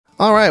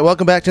Alright,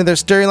 welcome back to another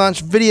Stereo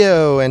Launch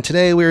video, and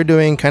today we are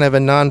doing kind of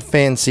a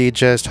non-fancy,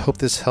 just hope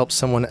this helps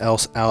someone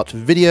else out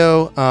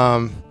video.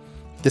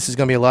 This is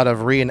going to be a lot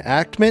of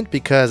reenactment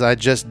because I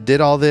just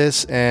did all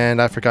this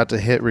and I forgot to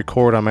hit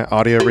record on my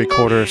audio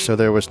recorder, so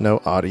there was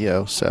no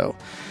audio. So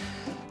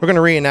we're going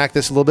to reenact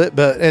this a little bit,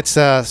 but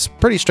it's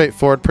pretty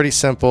straightforward, pretty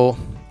simple,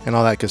 and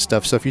all that good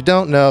stuff. So if you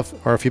don't know,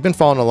 or if you've been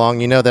following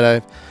along, you know that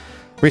I've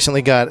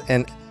recently got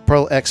an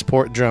Pro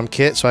Export drum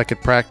kit, so I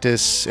could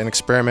practice and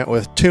experiment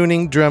with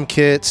tuning drum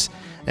kits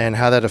and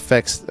how that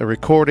affects the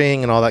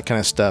recording and all that kind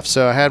of stuff.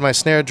 So I had my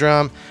snare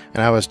drum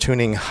and I was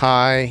tuning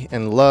high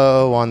and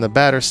low on the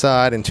batter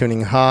side and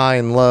tuning high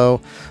and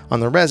low on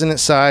the resonant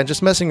side,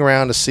 just messing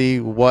around to see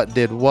what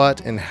did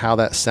what and how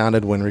that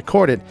sounded when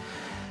recorded.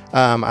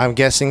 I'm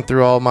guessing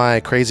through all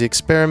my crazy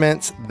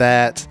experiments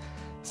that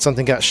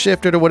something got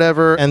shifted or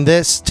whatever, and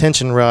this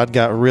tension rod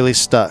got really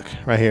stuck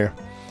right here,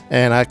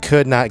 and I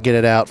could not get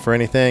it out for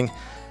anything.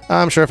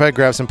 I'm sure if I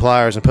grabbed some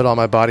pliers and put all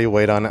my body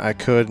weight on it, I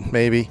could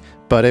maybe,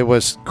 but it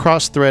was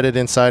cross-threaded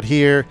inside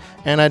here,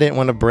 and I didn't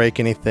want to break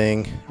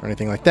anything or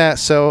anything like that.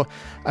 So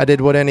I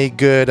did what any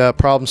good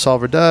problem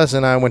solver does,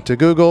 and I went to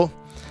Google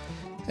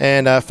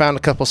and found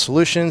a couple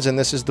solutions, and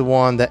this is the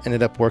one that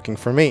ended up working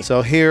for me.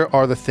 So here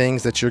are the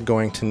things that you're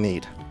going to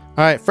need.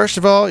 All right, first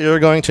of all, you're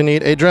going to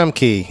need a drum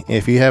key.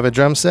 If you have a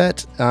drum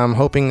set, I'm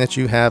hoping that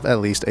you have at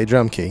least a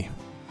drum key.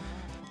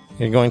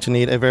 You're going to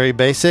need a very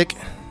basic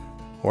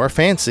or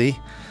fancy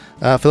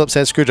Phillips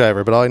head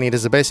screwdriver, but all you need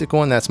is a basic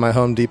one. That's my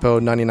Home Depot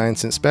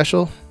 99-cent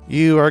special.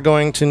 You are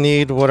going to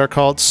need what are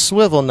called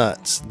swivel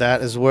nuts.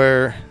 That is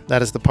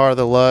the part of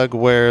the lug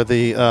where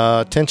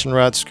the tension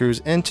rod screws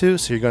into,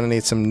 so you're going to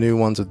need some new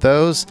ones of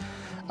those.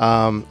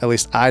 At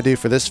least I do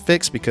for this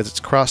fix because it's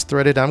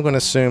cross-threaded. I'm going to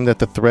assume that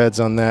the threads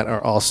on that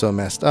are also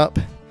messed up.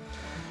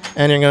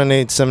 And you're going to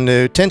need some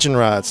new tension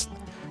rods.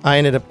 I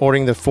ended up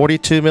ordering the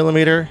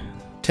 42mm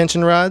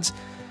tension rods.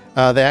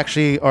 They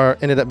actually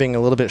ended up being a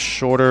little bit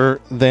shorter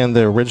than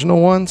the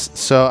original ones,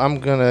 so I'm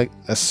gonna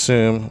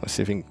assume, let's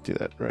see if you can do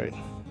that right,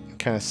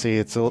 kind of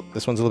see this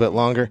one's a little bit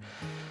longer.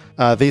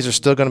 These are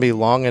still going to be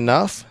long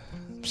enough.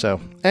 So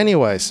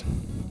anyways,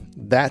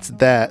 that's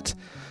that.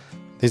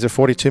 These are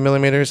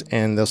 42mm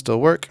and they'll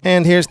still work.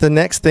 And here's the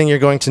next thing you're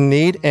going to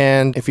need,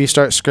 and if you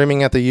start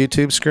screaming at the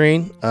YouTube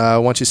screen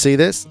once you see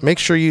this, make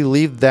sure you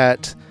leave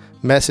that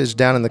message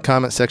down in the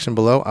comment section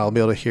below. I'll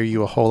be able to hear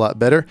you a whole lot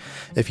better.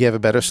 If you have a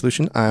better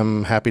solution,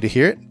 I'm happy to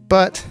hear it,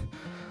 but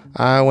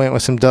I went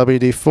with some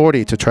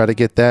WD-40 to try to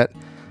get that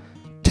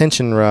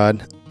tension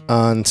rod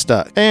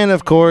unstuck. And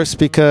of course,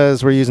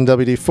 because we're using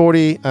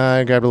WD-40,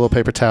 I grabbed a little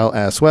paper towel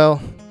as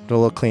well, do a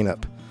little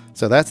cleanup.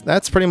 So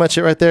that's pretty much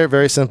it right there.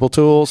 Very simple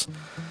tools.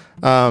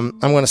 I'm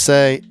going to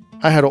say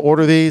I had to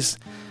order these,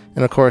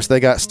 and of course they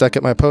got stuck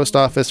at my post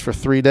office for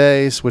 3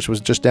 days, which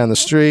was just down the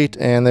street,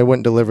 and they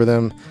wouldn't deliver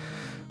them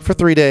for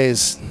 3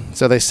 days,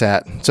 so they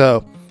sat.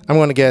 So I'm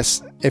going to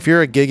guess if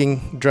you're a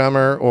gigging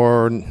drummer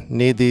or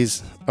need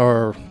these,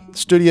 or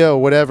studio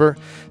or whatever,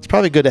 it's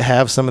probably good to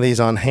have some of these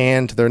on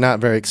hand. They're not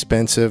very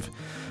expensive.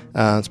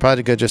 It's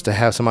probably good just to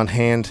have some on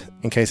hand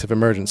in case of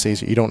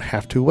emergencies. You don't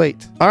have to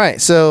wait. All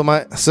right, so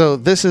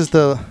this is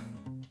the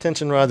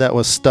tension rod that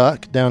was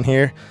stuck down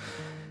here,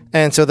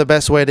 and so the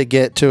best way to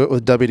get to it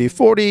with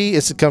WD-40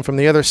 is to come from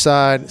the other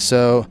side.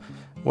 So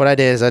what I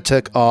did is I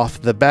took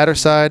off the batter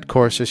side, of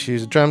course, just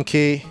used a drum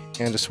key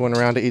and just went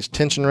around to each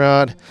tension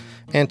rod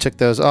and took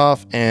those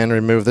off and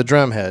removed the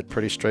drum head.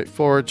 Pretty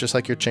straightforward, just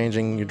like you're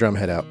changing your drum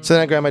head out. So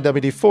then I grabbed my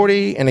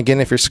WD-40, and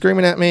again, if you're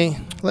screaming at me,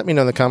 let me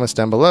know in the comments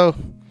down below.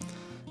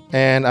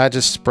 And I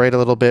just sprayed a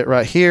little bit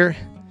right here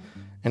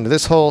into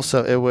this hole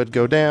so it would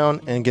go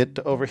down and get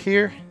to over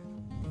here.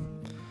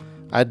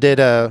 I did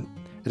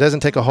it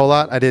doesn't take a whole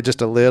lot. I did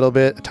just a little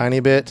bit, a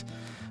tiny bit.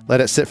 Let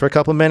it sit for a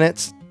couple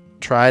minutes.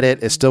 Tried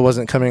it, it still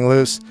wasn't coming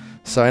loose,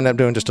 so I ended up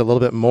doing just a little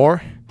bit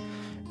more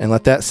and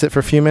let that sit for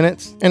a few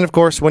minutes. And of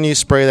course, when you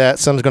spray that,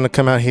 some's going to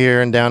come out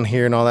here and down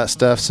here and all that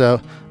stuff.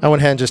 So I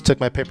went ahead and just took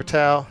my paper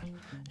towel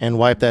and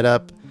wiped that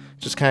up,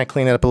 just kind of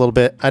clean it up a little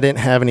bit. I didn't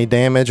have any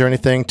damage or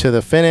anything to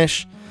the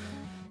finish.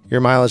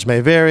 Your mileage may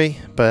vary,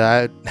 but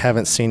I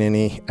haven't seen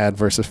any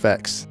adverse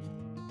effects.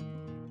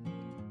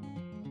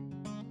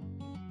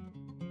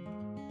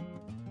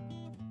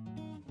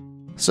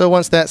 So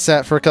once that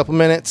sat for a couple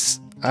minutes,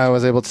 I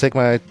was able to take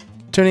my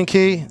tuning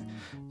key,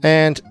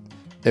 and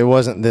it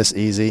wasn't this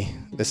easy.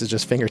 This is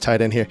just finger tight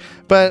in here,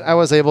 but I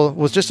was able,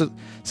 with just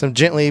some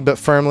gently but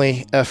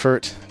firmly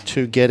effort,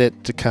 to get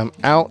it to come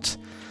out.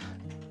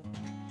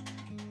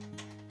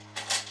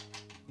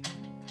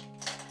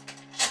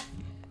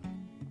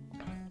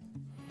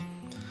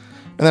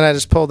 And then I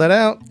just pulled that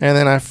out, and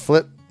then I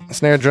flipped the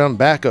snare drum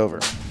back over.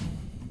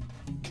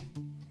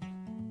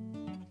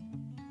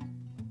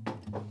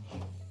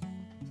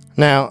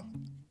 Now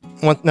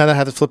that I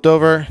have it flipped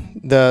over,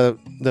 the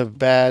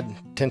bad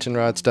tension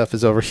rod stuff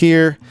is over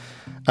here.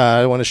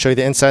 I want to show you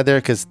the inside there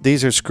because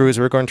these are screws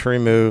we're going to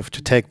remove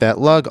to take that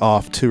lug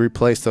off to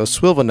replace those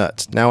swivel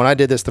nuts. Now when I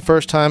did this the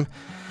first time,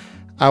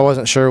 I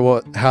wasn't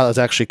sure how it was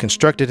actually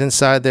constructed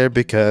inside there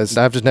because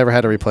I've just never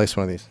had to replace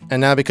one of these.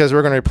 And now because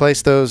we're going to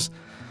replace those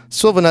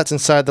swivel nuts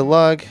inside the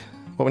lug,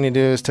 what we need to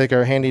do is take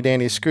our handy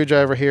dandy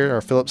screwdriver here,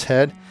 our Phillips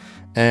head,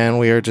 and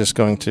we are just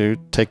going to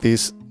take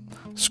these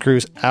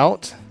screws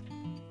out.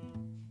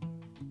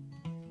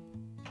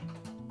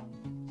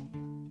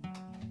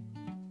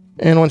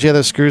 And once you have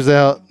those screws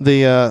out,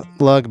 the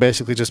lug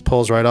basically just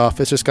pulls right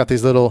off. It's just got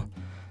these little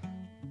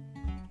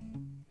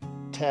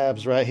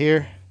tabs right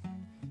here.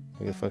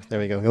 There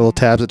we go. Little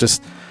tabs that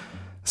just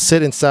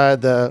sit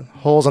inside the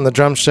holes on the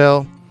drum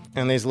shell,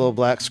 and these little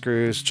black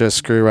screws just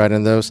screw right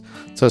in those.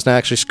 So it's not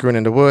actually screwing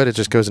into wood, it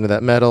just goes into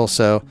that metal,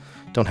 so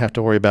don't have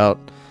to worry about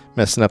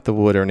messing up the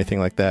wood or anything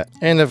like that.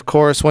 And of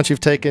course, once you've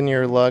taken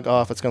your lug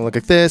off, it's going to look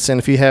like this. And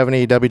if you have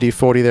any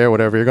WD-40 there,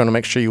 whatever, you're going to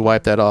make sure you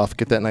wipe that off,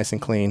 get that nice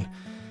and clean.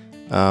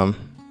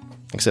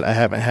 Like I said, I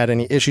haven't had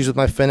any issues with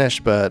my finish,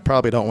 but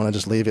probably don't want to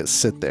just leave it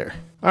sit there.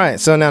 All right,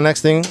 so now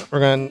next thing,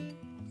 we're going to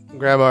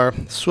grab our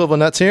swivel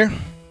nuts here,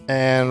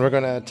 and we're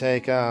going to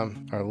take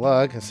our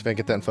lug. Let's see if I can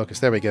get that in focus.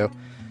 There we go.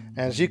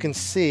 And as you can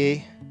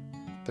see,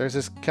 there's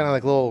this kind of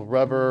like little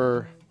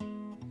rubber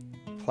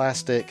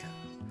plastic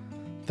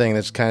thing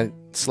that just kind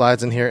of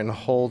slides in here and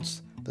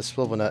holds the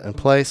swivel nut in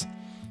place.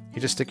 You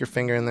just stick your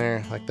finger in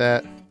there like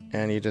that,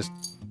 and you just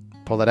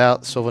pull that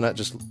out. The swivel nut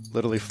just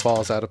literally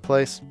falls out of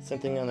place. Same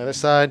thing on the other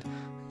side.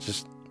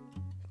 Just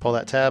pull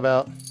that tab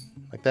out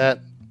like that.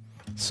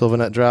 Swivel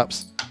nut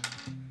drops.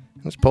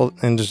 Just pull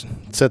and just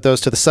set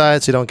those to the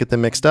side so you don't get them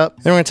mixed up.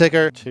 Then we're going to take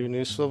our 2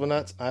 new swivel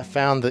nuts. I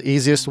found the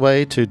easiest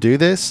way to do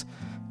this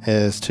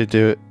is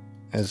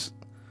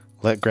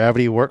let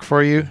gravity work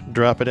for you.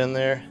 Drop it in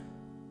there,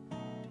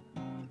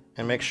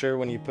 and make sure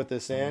when you put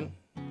this in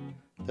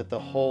that the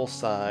whole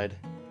side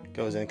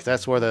goes in, because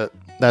that's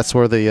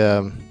where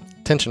the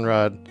tension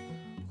rod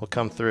will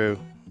come through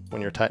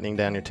when you're tightening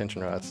down your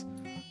tension rods.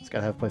 It's got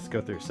to have a place to go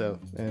through. So,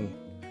 and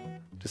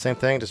the same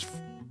thing, just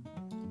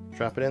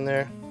drop it in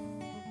there.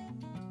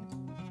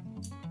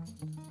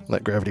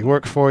 Let gravity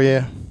work for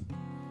you.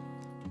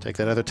 Take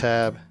that other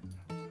tab,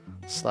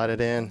 slide it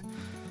in,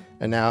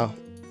 and now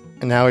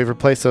we've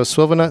replaced those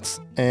swivel nuts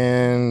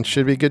and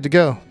should be good to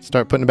go.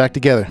 Start putting it back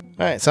together.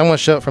 All right, so I'm going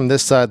to show it from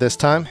this side this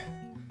time. Here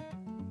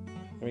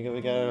we go.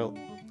 We got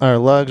our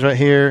lugs right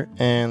here,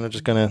 and we're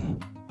just going to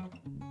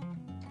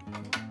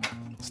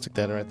stick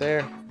that in right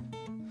there.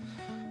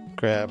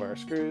 Grab our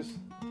screws,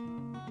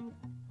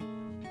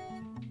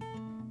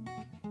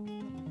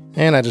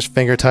 and I just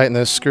finger tighten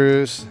those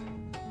screws.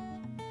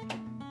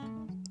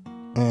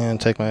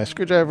 And take my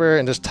screwdriver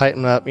and just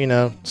tighten up, you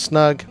know,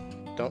 snug.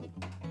 Don't,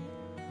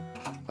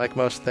 like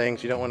most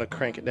things, you don't want to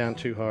crank it down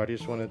too hard. You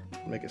just want to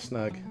make it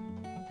snug.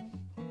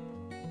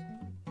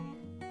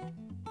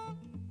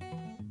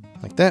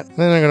 Like that. And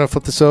then I'm going to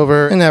flip this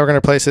over, and now we're going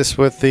to replace this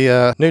with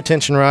the new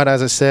tension rod.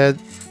 As I said,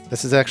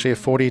 this is actually a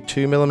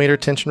 42mm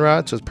tension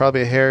rod, so it's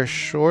probably a hair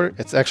short.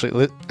 It's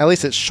actually, at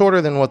least it's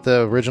shorter than what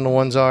the original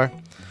ones are,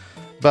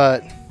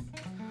 but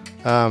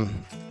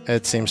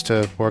it seems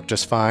to work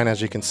just fine.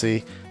 As you can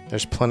see,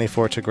 there's plenty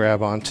for it to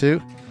grab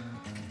onto.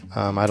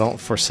 I don't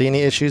foresee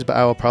any issues, but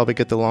I will probably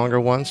get the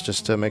longer ones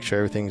just to make sure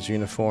everything's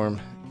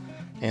uniform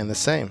and the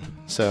same.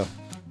 So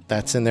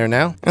that's in there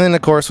now. And then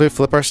of course we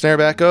flip our snare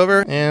back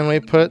over and we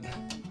put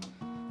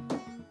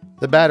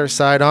the batter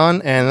side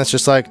on, and that's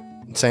just like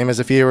same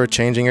as if you were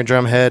changing your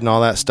drum head and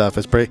all that stuff.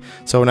 It's pretty,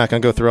 so we're not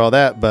going to go through all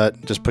that,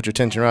 but just put your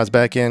tension rods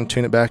back in,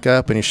 tune it back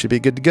up, and you should be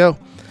good to go.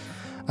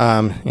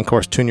 And of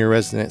course tune your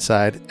resonant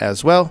side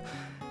as well.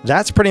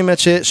 That's pretty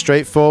much it,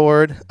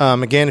 straightforward.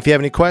 Again, if you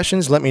have any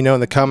questions, let me know in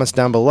the comments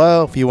down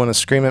below. If you want to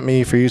scream at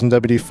me for using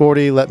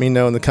WD-40, let me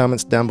know in the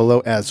comments down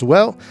below as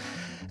well.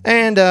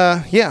 And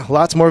yeah,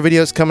 lots more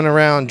videos coming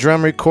around,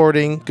 drum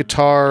recording,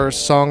 guitar,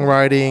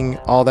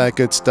 songwriting, all that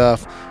good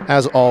stuff.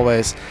 As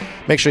always,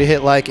 make sure you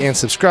hit like and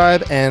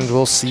subscribe, and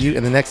we'll see you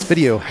in the next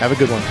video. Have a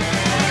good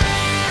one.